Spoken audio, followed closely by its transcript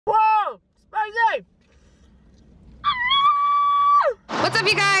up,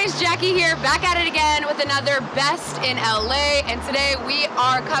 you guys? Jackie here, back at it again with another Best in LA, and today we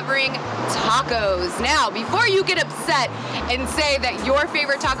are covering tacos. Now, before you get upset and say that your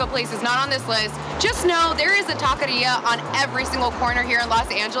favorite taco place is not on this list, just know there is a taqueria on every single corner here in Los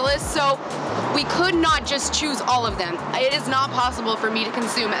Angeles, so we could not just choose all of them. It is not possible for me to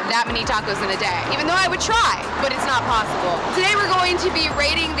consume that many tacos in a day, even though I would try, but it's not possible. Today we're going to be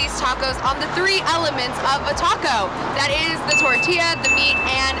rating these tacos on the 3 elements of a taco. That is the tortilla, the meat,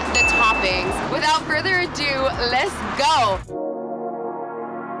 and the toppings. Without further ado, let's go.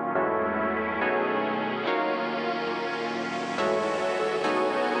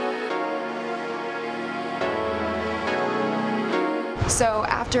 So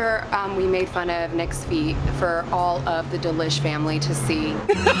after we made fun of Nick's feet for all of the Delish family to see,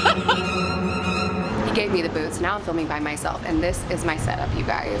 he gave me the boots. Now I'm filming by myself, and this is my setup, you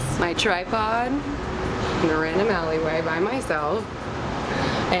guys. My tripod in a random alleyway by myself,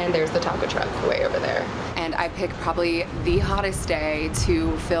 and there's the taco truck way over there. And I picked probably the hottest day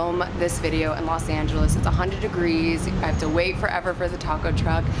to film this video in Los Angeles. It's 100 degrees. I have to wait forever for the taco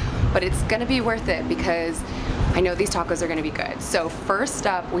truck, but it's gonna be worth it because I know these tacos are gonna be good. So first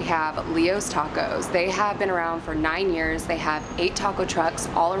up, we have Leo's Tacos. They have been around for 9 years. They have 8 taco trucks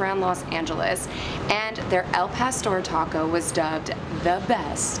all around Los Angeles, and their El Pastor taco was dubbed the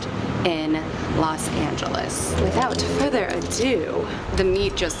best in Los Angeles. Without further ado, the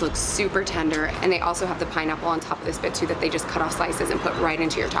meat just looks super tender, and they also have the pineapple on top of this bit too that they just cut off slices and put right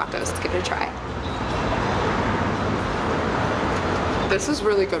into your tacos. Let's give it a try. This is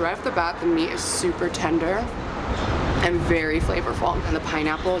really good. Right off the bat, the meat is super tender and very flavorful, and the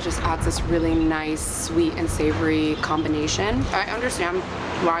pineapple just adds this really nice sweet and savory combination. I understand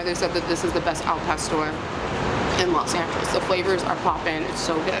why they said that this is the best al pastor in Los Angeles. The flavors are popping. It's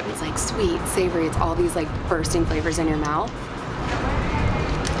so good. It's like sweet, savory. It's all these like bursting flavors in your mouth.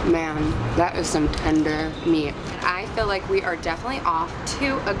 Man, that is some tender meat. I feel like we are definitely off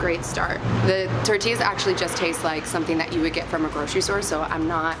to a great start. The tortillas actually just taste like something that you would get from a grocery store, so I'm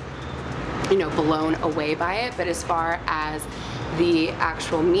not, you know, blown away by it. But as far as the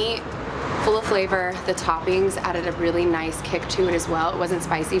actual meat, full of flavor, the toppings added a really nice kick to it as well. It wasn't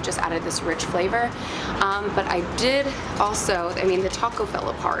spicy, it just added this rich flavor. But I did also, I mean, the taco fell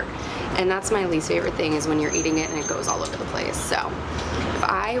apart, and that's my least favorite thing, is when you're eating it and it goes all over the place. So if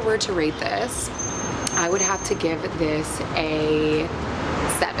I were to rate this, I would have to give this a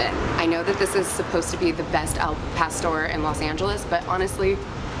 7. I know that this is supposed to be the best al pastor in Los Angeles, but honestly,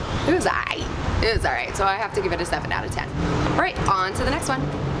 it was alright. It was alright, so I have to give it a 7 out of 10. Alright, on to the next one.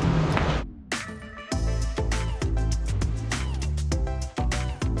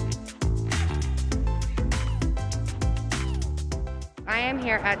 I am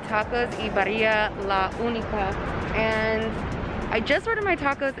here at Tacos y Barria La Única, and I just ordered my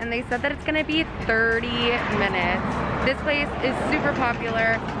tacos and they said that it's gonna be 30 minutes. This place is super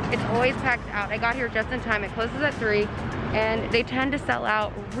popular. It's always packed out. I got here just in time. It closes at 3, and they tend to sell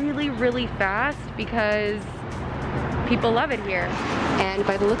out really, really fast because people love it here. And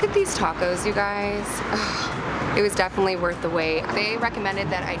by the look of these tacos, you guys, it was definitely worth the wait. They recommended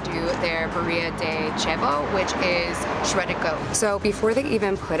that I do their Barria de Chevo, which is shredded goat. So before they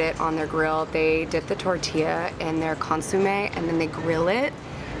even put it on their grill, they dip the tortilla in their consomme and then they grill it.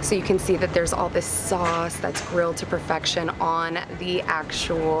 So you can see that there's all this sauce that's grilled to perfection on the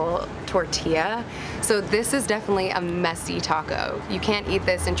actual tortilla. So this is definitely a messy taco. You can't eat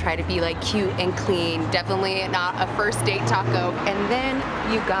this and try to be like cute and clean. Definitely not a first date taco. And then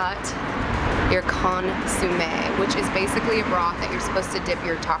you got your consomme, which is basically a broth that you're supposed to dip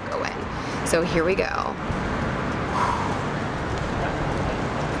your taco in. So here we go.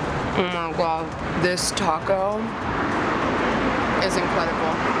 Oh my god, this taco is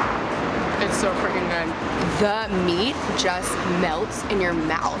incredible. It's so freaking good. The meat just melts in your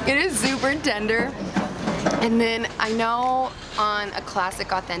mouth. It is super tender. And then I know on a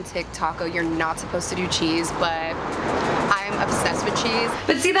classic authentic taco you're not supposed to do cheese, but I'm obsessed with cheese.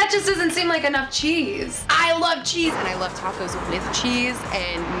 But see, that just doesn't seem like enough cheese. I love cheese, and I love tacos with cheese,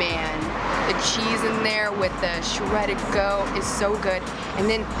 and man, the cheese in there with the shredded goat is so good. And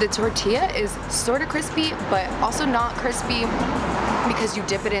then the tortilla is sort of crispy, but also not crispy because you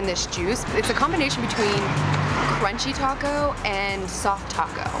dip it in this juice. It's a combination between crunchy taco and soft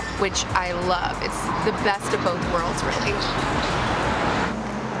taco, which I love. It's the best of both worlds, really.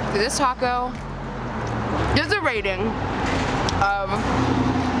 This taco gives a rating of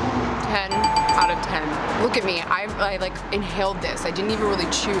 10 out of 10. Look at me, I like inhaled this. I didn't even really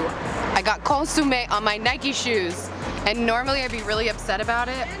chew. I got consomme on my Nike shoes, and normally I'd be really upset about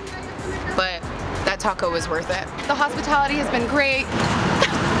it, but that taco was worth it. The hospitality has been great.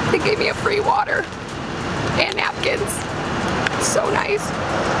 They gave me a free water and napkins. So nice.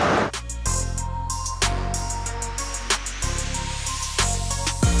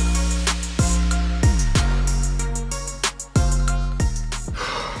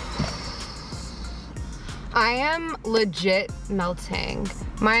 I am legit melting.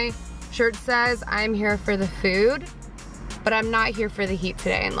 My shirt says I'm here for the food, but I'm not here for the heat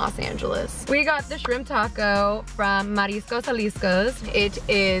today in Los Angeles. We got the shrimp taco from Mariscos Jalisco's. It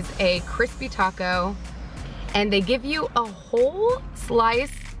is a crispy taco, and they give you a whole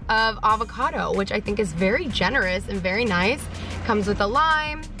slice of avocado, which I think is very generous and very nice. Comes with a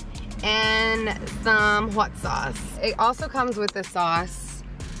lime and some hot sauce. It also comes with the sauce.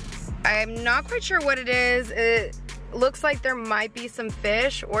 I'm not quite sure what it is. It looks like there might be some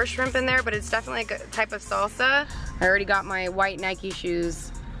fish or shrimp in there, but it's definitely like a type of salsa. I already got my white Nike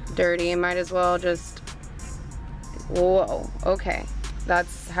shoes dirty. I might as well just, whoa, okay.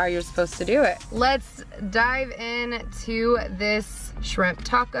 That's how you're supposed to do it. Let's dive into this shrimp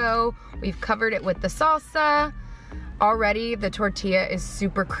taco. We've covered it with the salsa. Already the tortilla is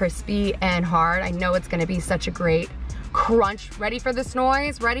super crispy and hard. I know it's gonna be such a great crunch. Ready for this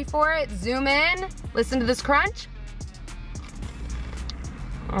noise? Ready for it? Zoom in. Listen to this crunch.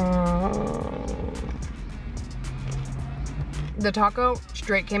 The taco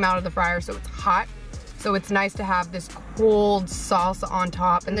straight came out of the fryer, so it's hot. So it's nice to have this cold salsa on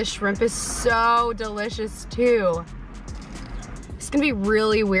top. And the shrimp is so delicious too. It's gonna be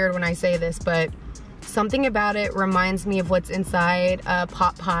really weird when I say this, but something about it reminds me of what's inside a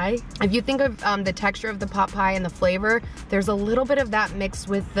pot pie. If you think of the texture of the pot pie and the flavor, there's a little bit of that mixed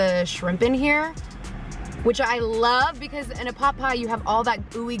with the shrimp in here, which I love, because in a pot pie you have all that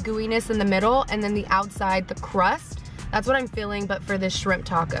ooey gooiness in the middle and then the outside, the crust. That's what I'm feeling, but for this shrimp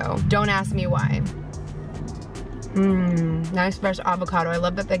taco. Don't ask me why. Nice fresh avocado. I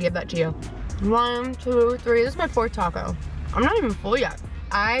love that they give that to you. 1, 2, 3, this is my 4th taco. I'm not even full yet.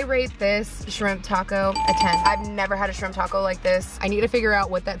 I rate this shrimp taco a 10. I've never had a shrimp taco like this. I need to figure out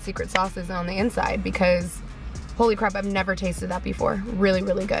what that secret sauce is on the inside, because holy crap, I've never tasted that before. Really,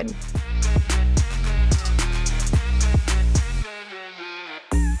 really good.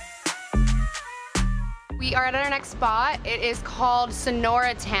 We are at our next spot. It is called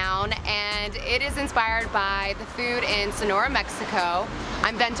Sonora Town, and it is inspired by the food in Sonora, Mexico.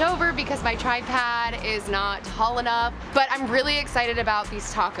 I'm bent over because my tripod is not tall enough, but I'm really excited about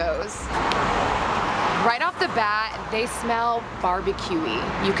these tacos. Right off the bat, they smell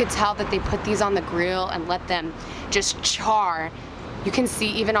barbecue-y. You could tell that they put these on the grill and let them just char. You can see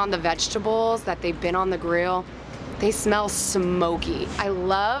even on the vegetables that they've been on the grill. They smell smoky. I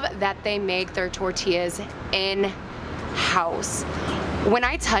love that they make their tortillas in-house. When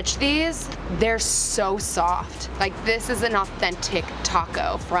I touch these, they're so soft. Like, this is an authentic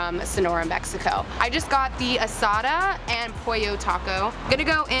taco from Sonora, Mexico. I just got the asada and pollo taco. I'm gonna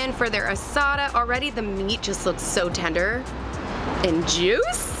go in for their asada. Already the meat just looks so tender and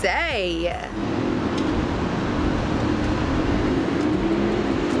juicy.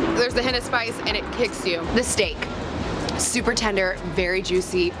 There's the hint of spice and it kicks you. The steak. Super tender, very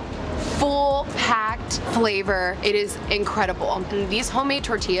juicy, full packed flavor. It is incredible. And these homemade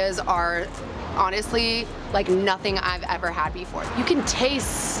tortillas are honestly like nothing I've ever had before. You can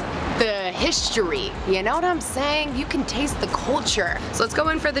taste the history, you know what I'm saying? You can taste the culture. So let's go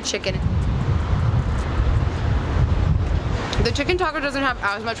in for the chicken. The chicken taco doesn't have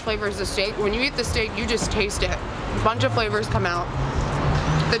as much flavor as the steak. When you eat the steak, you just taste it. A bunch of flavors come out.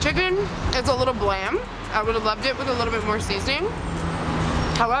 The chicken is a little bland. I would have loved it with a little bit more seasoning.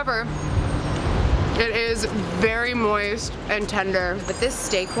 However, it is very moist and tender. But this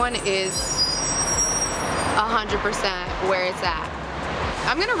steak one is 100% where it's at.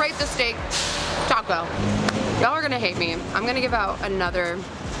 I'm gonna rate the steak taco. Y'all are gonna hate me. I'm gonna give out another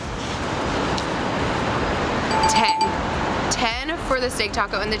 10. 10 for the steak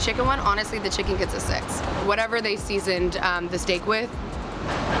taco, and the chicken one, honestly, the chicken gets a 6. Whatever they seasoned the steak with,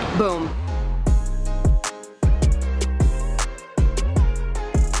 boom.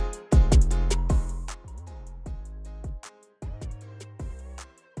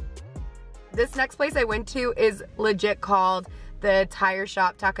 This next place I went to is legit called the Tire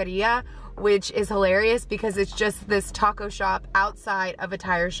Shop Taqueria, which is hilarious because it's just this taco shop outside of a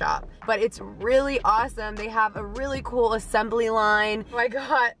tire shop. But it's really awesome. They have a really cool assembly line. I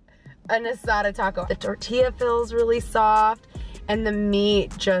got an asada taco. The tortilla feels really soft and the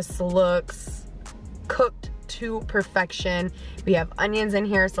meat just looks cooked to perfection. We have onions in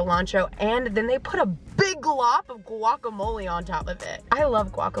here, cilantro, and then they put a big glop of guacamole on top of it. I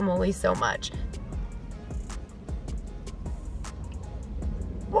love guacamole so much.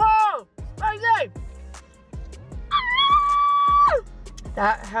 Whoa!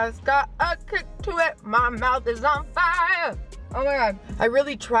 That has got a kick to it. My mouth is on fire. Oh my God. I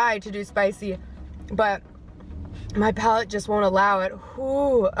really tried to do spicy, but my palate just won't allow it.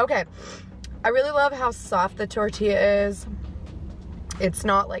 Ooh, okay. I really love how soft the tortilla is. It's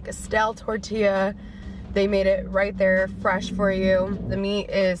not like a stale tortilla. They made it right there, fresh for you. The meat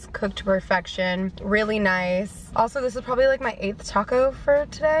is cooked to perfection, really nice. Also, this is probably like my 8th taco for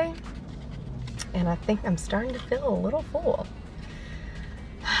today. And I think I'm starting to feel a little full.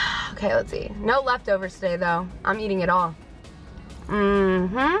 Okay, let's see. No leftovers today though. I'm eating it all.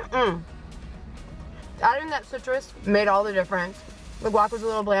 Adding that citrus made all the difference. The guac was a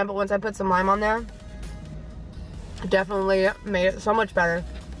little bland, but once I put some lime on there, it definitely made it so much better.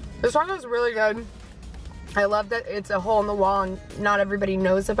 This taco is really good. I love that it's a hole in the wall and not everybody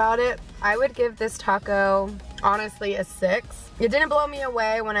knows about it. I would give this taco, honestly, a 6. It didn't blow me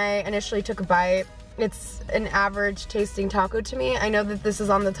away when I initially took a bite. It's an average tasting taco to me. I know that this is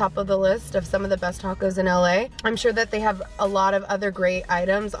on the top of the list of some of the best tacos in LA. I'm sure that they have a lot of other great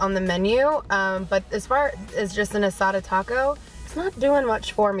items on the menu, but as far as just an asada taco, it's not doing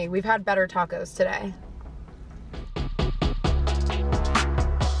much for me. We've had better tacos today.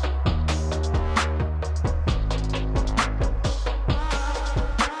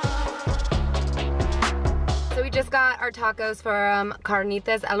 Just got our tacos from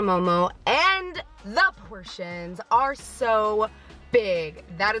Carnitas El Momo, and the portions are so big.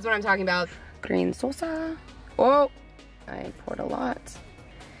 That is what I'm talking about. Green salsa. Oh, I poured a lot.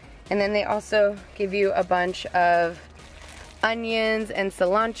 And then they also give you a bunch of onions and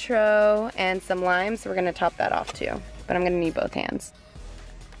cilantro and some lime, so we're gonna top that off too. But I'm gonna need both hands.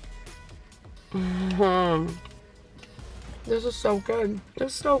 This is so good.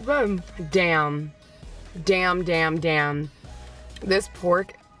 This is so good. Damn. Damn. This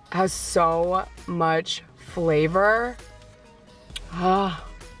pork has so much flavor.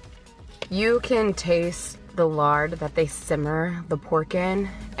 You can taste the lard that they simmer the pork in,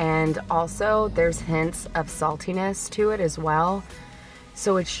 and also there's hints of saltiness to it as well.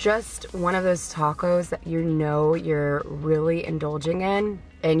 So it's just one of those tacos that you know you're really indulging in,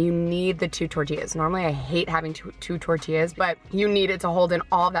 and you need the 2 tortillas. Normally I hate having two tortillas, but you need it to hold in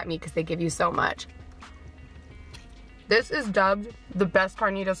all of that meat because they give you so much. This is dubbed the best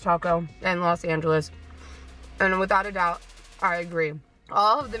carnitas taco in Los Angeles. And without a doubt, I agree.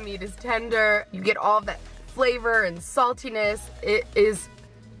 All of the meat is tender. You get all of that flavor and saltiness. It is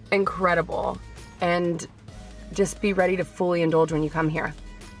incredible. And just be ready to fully indulge when you come here.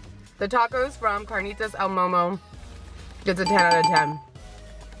 The tacos from Carnitas El Momo gets a 10 out of 10.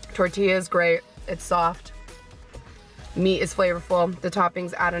 Tortilla is great. It's soft. Meat is flavorful. The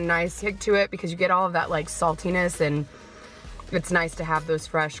toppings add a nice kick to it because you get all of that like saltiness, and it's nice to have those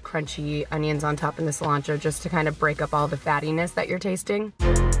fresh, crunchy onions on top in the cilantro just to kind of break up all the fattiness that you're tasting.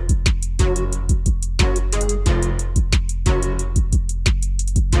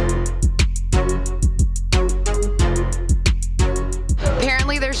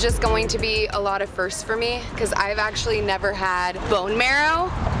 Apparently there's just going to be a lot of firsts for me because I've actually never had bone marrow.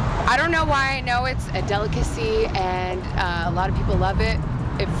 I don't know why. I know it's a delicacy and a lot of people love it.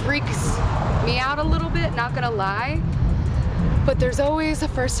 It freaks me out a little bit, not gonna lie. But there's always a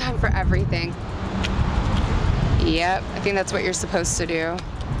first time for everything. Yep, I think that's what you're supposed to do.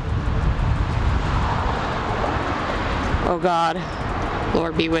 Oh God,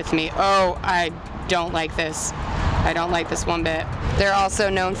 Lord be with me. Oh, I don't like this. I don't like this one bit. They're also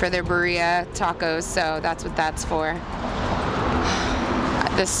known for their birria tacos, so that's what that's for.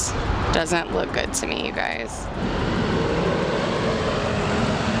 This doesn't look good to me, you guys.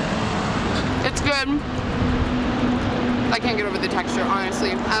 It's good. I can't get over the texture,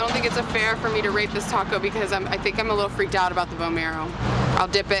 honestly. I don't think it's fair for me to rate this taco because I think I'm a little freaked out about the bone marrow. I'll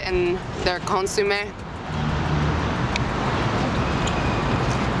dip it in their consommé.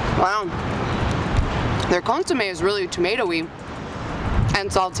 Wow. Their consommé is really tomatoey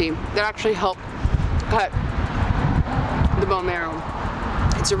and salty. That actually helped cut the bone marrow.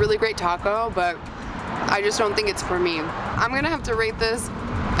 It's a really great taco, but I just don't think it's for me. I'm gonna have to rate this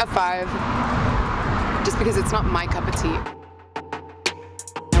a 5. Just because it's not my cup of tea.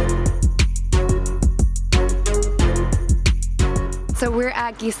 So we're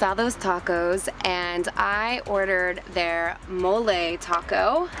at Guisados Tacos, and I ordered their mole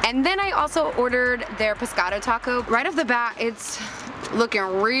taco, and then I also ordered their pescado taco. Right off the bat, it's looking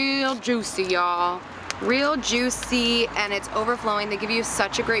real juicy, y'all. Real juicy, and it's overflowing. They give you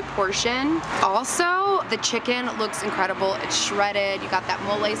such a great portion. Also, the chicken looks incredible. It's shredded. You got that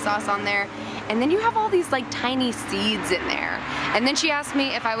mole sauce on there. and then you have all these like tiny seeds in there. And then she asked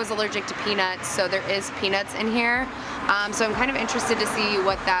me if I was allergic to peanuts, so there is peanuts in here. So I'm kind of interested to see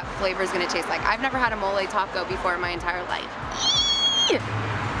what that flavor is gonna taste like. I've never had a mole taco before in my entire life.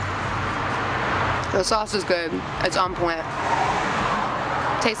 The sauce is good, it's on point.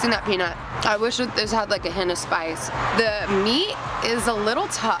 Tasting that peanut. I wish that this had like a hint of spice. The meat is a little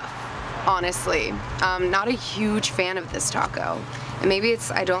tough, honestly. Not a huge fan of this taco. And maybe it's,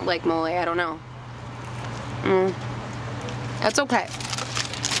 I don't like mole, I don't know. That's okay.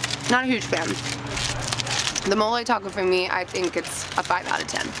 Not a huge fan. The mole taco for me, I think it's a 5 out of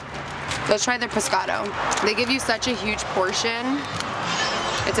 10. Let's try their pescado. They give you such a huge portion.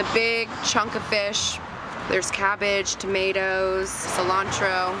 It's a big chunk of fish. There's cabbage, tomatoes,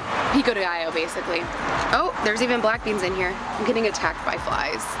 cilantro, pico de gallo basically. Oh, there's even black beans in here. I'm getting attacked by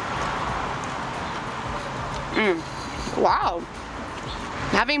flies. Wow.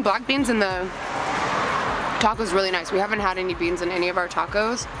 Having black beans in the taco is really nice. We haven't had any beans in any of our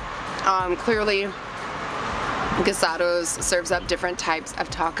tacos. Clearly, Guisados serves up different types of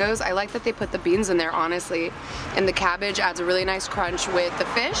tacos. I like that they put the beans in there, honestly. And the cabbage adds a really nice crunch with the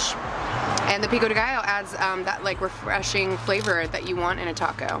fish. And the pico de gallo adds that like refreshing flavor that you want in a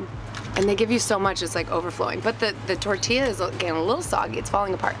taco. And they give you so much, it's like overflowing. But the tortilla is getting a little soggy, it's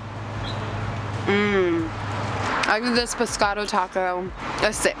falling apart. I give this pescado taco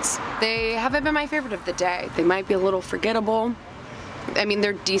a 6. They haven't been my favorite of the day. They might be a little forgettable. I mean,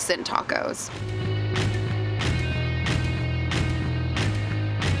 they're decent tacos.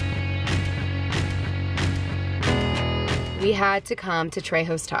 We had to come to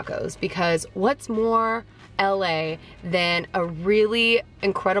Trejo's Tacos because what's more LA than a really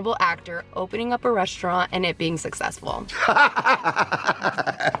incredible actor opening up a restaurant and it being successful.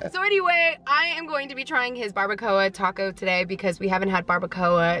 So anyway, I am going to be trying his barbacoa taco today because we haven't had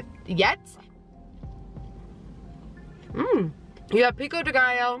barbacoa yet. You have pico de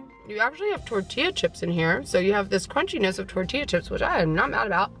gallo. You actually have tortilla chips in here. So you have this crunchiness of tortilla chips, which I am not mad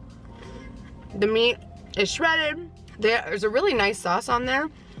about. The meat is shredded. There's a really nice sauce on there,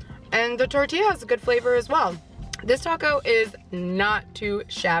 and the tortilla has a good flavor as well. This taco is not too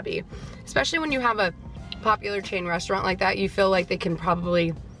shabby, especially when you have a popular chain restaurant like that. You feel like they can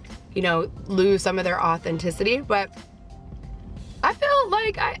probably, you know, lose some of their authenticity, but I feel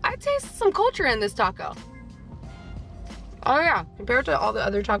like I taste some culture in this taco. Oh yeah, compared to all the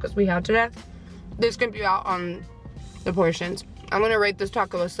other tacos we had today, this can be out on the portions. I'm gonna rate this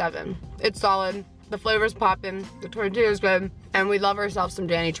taco a 7. It's solid. The flavor's popping, the tortilla is good, and we love ourselves some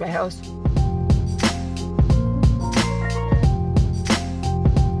Danny Trejo's.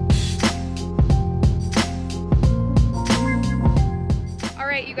 All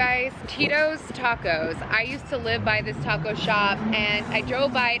right, you guys, Tito's Tacos. I used to live by this taco shop, and I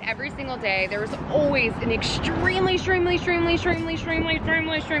drove by it every single day. There was always an extremely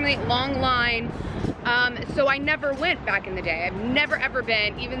long line. So I never went back in the day. I've never ever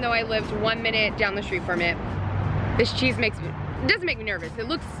been, even though I lived 1 minute down the street from it. This cheese doesn't make me nervous. It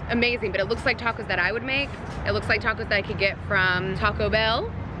looks amazing, but it looks like tacos that I would make. It looks like tacos that I could get from Taco Bell.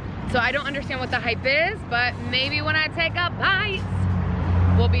 So I don't understand what the hype is, but maybe when I take a bite,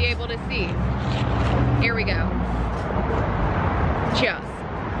 we'll be able to see. Here we go. Cheers.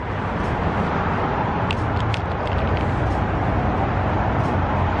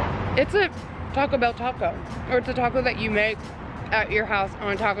 It's a Taco Bell taco, or it's a taco that you make at your house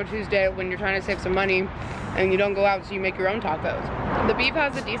on Taco Tuesday when you're trying to save some money and you don't go out, so you make your own tacos. The beef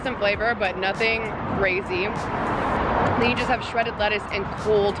has a decent flavor, but nothing crazy. Then you just have shredded lettuce and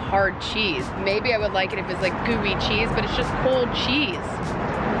cold hard cheese. Maybe I would like it if it's like gooey cheese, but it's just cold cheese.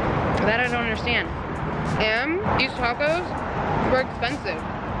 That I don't understand. And these tacos were expensive.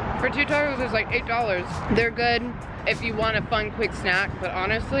 For 2 tacos, it's like $8. They're good if you want a fun, quick snack, but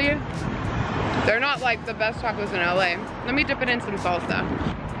honestly, they're not like the best tacos in LA. Let me dip it in some salsa.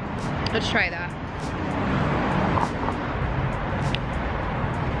 Let's try that.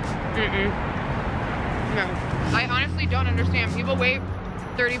 No. I honestly don't understand. People wait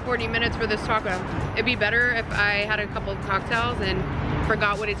 30, 40 minutes for this taco. It'd be better if I had a couple of cocktails and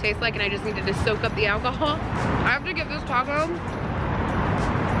forgot what it tastes like and I just needed to soak up the alcohol. I have to give this taco,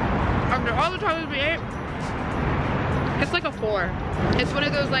 after all the tacos we ate, it's like a 4. It's one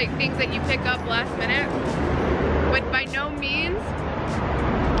of those like things that you pick up last minute, but by no means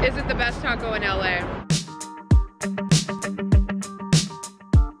is it the best taco in LA.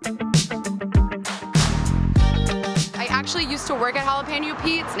 I actually used to work at Jalapeno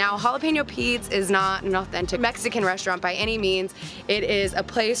Pete's. Now, Jalapeno Pete's is not an authentic Mexican restaurant by any means. It is a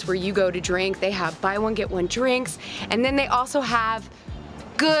place where you go to drink. They have buy one, get one drinks, and then they also have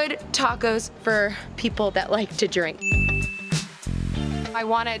good tacos for people that like to drink. I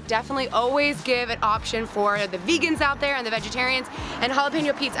want to definitely always give an option for the vegans out there and the vegetarians. And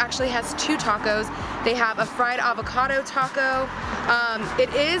Jalapeno Pete's actually has 2 tacos. They have a fried avocado taco.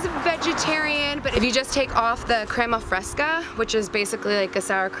 It is vegetarian, but if you just take off the crema fresca, which is basically like a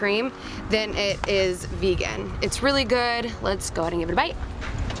sour cream, then it is vegan. It's really good. Let's go ahead and give it a bite.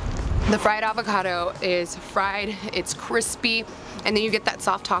 The fried avocado is fried, it's crispy, and then you get that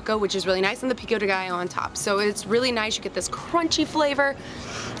soft taco, which is really nice, and the pico de gallo on top. So it's really nice, you get this crunchy flavor.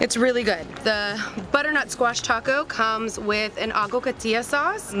 It's really good. The butternut squash taco comes with an aguacatilla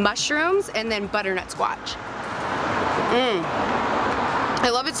sauce, mushrooms, and then butternut squash. I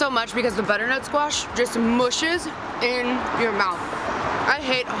love it so much because the butternut squash just mushes in your mouth. I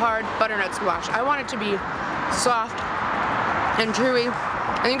hate hard butternut squash. I want it to be soft and chewy.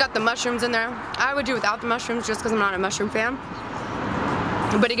 And you got the mushrooms in there. I would do without the mushrooms just because I'm not a mushroom fan.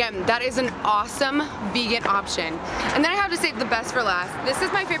 But again, that is an awesome vegan option. And then I have to save the best for last. This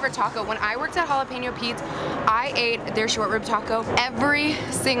is my favorite taco. When I worked at Jalapeno Pete's, I ate their short rib taco every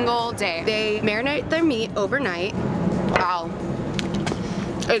single day. They marinate their meat overnight. Wow.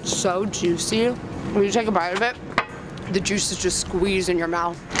 It's so juicy. When you take a bite of it, the juices just squeeze in your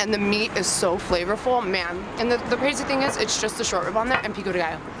mouth. And the meat is so flavorful, man. And the crazy thing is, it's just the short rib on there and pico de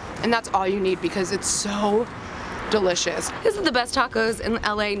gallo. And that's all you need because it's so delicious. This is the best tacos in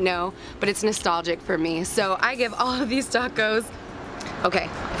LA, no, but it's nostalgic for me. So I give all of these tacos, okay,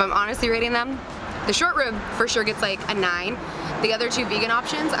 if I'm honestly rating them, the short rib for sure gets like a 9. The other 2 vegan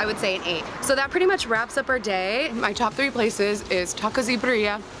options, I would say an 8. So that pretty much wraps up our day. My top 3 places is Tacos y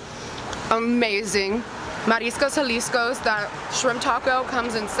Birria. Amazing. Mariscos Jalisco's, that shrimp taco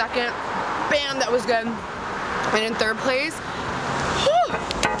comes in second. Bam, that was good. And in third place,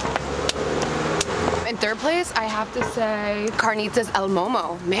 I have to say Carnitas El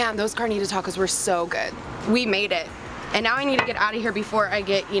Momo. Man, those carnita tacos were so good. We made it. And now I need to get out of here before I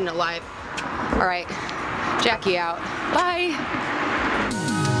get eaten alive. All right, Jackie out. Bye.